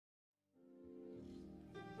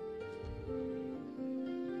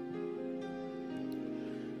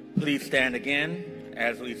Please stand again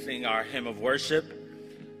as we sing our hymn of worship,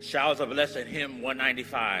 Showers of Blessing, hymn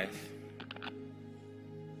 195.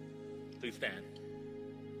 Please stand.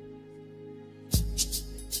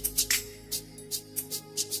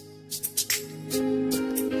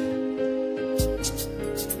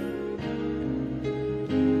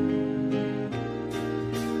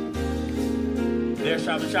 There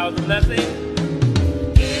shall be showers of blessing.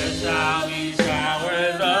 There shall be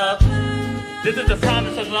showers of. This is the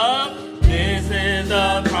promise of love. This is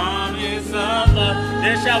the promise of love.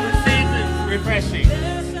 There shall be seasons refreshing.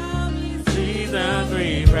 There shall be seasons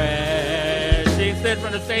refreshing. Sent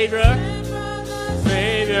from the Saviour.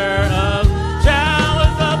 Savior of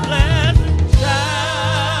showers of blessing.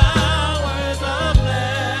 Showers of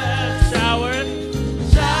blessing.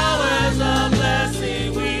 Showers of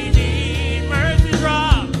blessing. We need mercy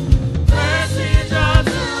drops. Mercy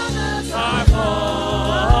drops are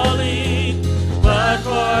falling. But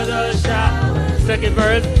for the showers. Second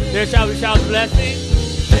verse. There shall be showers of blessing.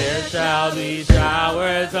 There shall be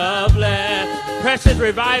showers of blessing. Precious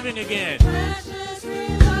reviving again.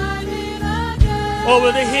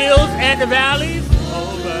 Over the hills and the valleys.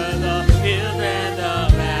 Over the hills and the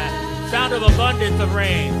valleys. Sound of abundance of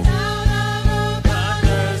rain.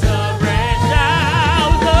 Thunders of rain.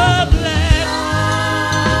 Showers of blessing.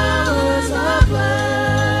 Showers of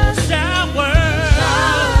blessing.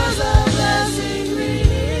 Showers of blessing we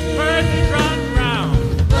need. Mercy drops round.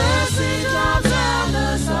 Mercy drops down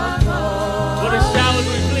the sidewalk. For the showers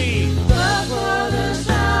we plead. But for the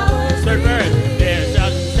showers. Third verse. There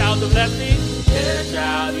shall be showers of blessing. There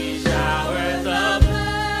shall be showers of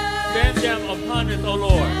blessing. Send them upon us, O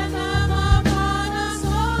Lord. Send them upon us, O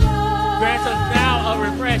Lord. Grant us now a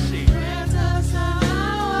refreshing. Grant us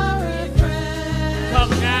now a refreshing.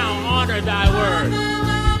 Come now, honor thy word.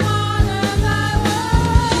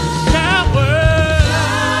 Showers.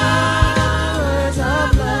 Showers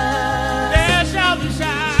of blessing. There shall be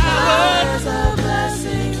showers of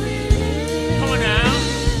blessing we need. Come on now.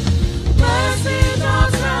 Mercy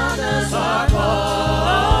drops round us are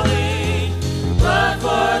falling, but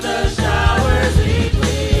for the showers we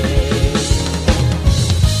plead.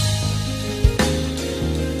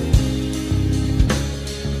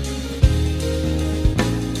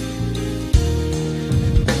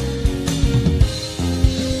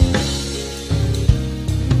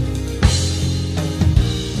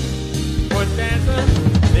 Fourth stanza,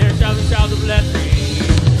 there shall be showers of blessing.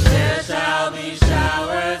 There shall be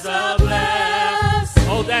showers of blessing.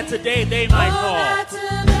 Oh, that today they might fall.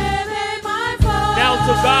 Now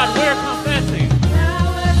to God we're confessing.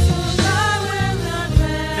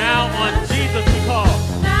 Now unto